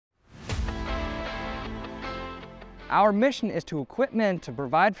Our mission is to equip men to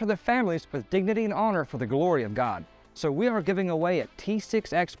provide for their families with dignity and honor for the glory of God. So we are giving away a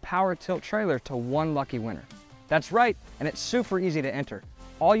T6X power tilt trailer to one lucky winner. That's right, and it's super easy to enter.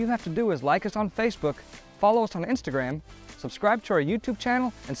 All you have to do is like us on Facebook, follow us on Instagram, subscribe to our YouTube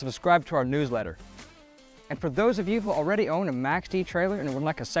channel, and subscribe to our newsletter. And for those of you who already own a MAXX-D trailer and would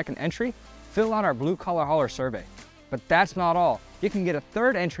like a second entry, fill out our Blue Collar Hauler survey. But that's not all. You can get a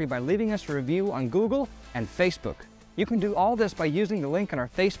third entry by leaving us a review on Google and Facebook. You can do all this by using the link in our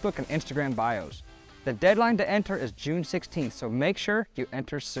Facebook and Instagram bios. The deadline to enter is June 16th, so make sure you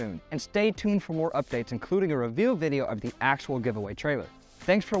enter soon. And stay tuned for more updates, including a reveal video of the actual giveaway trailer.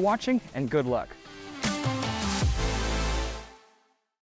 Thanks for watching, and good luck.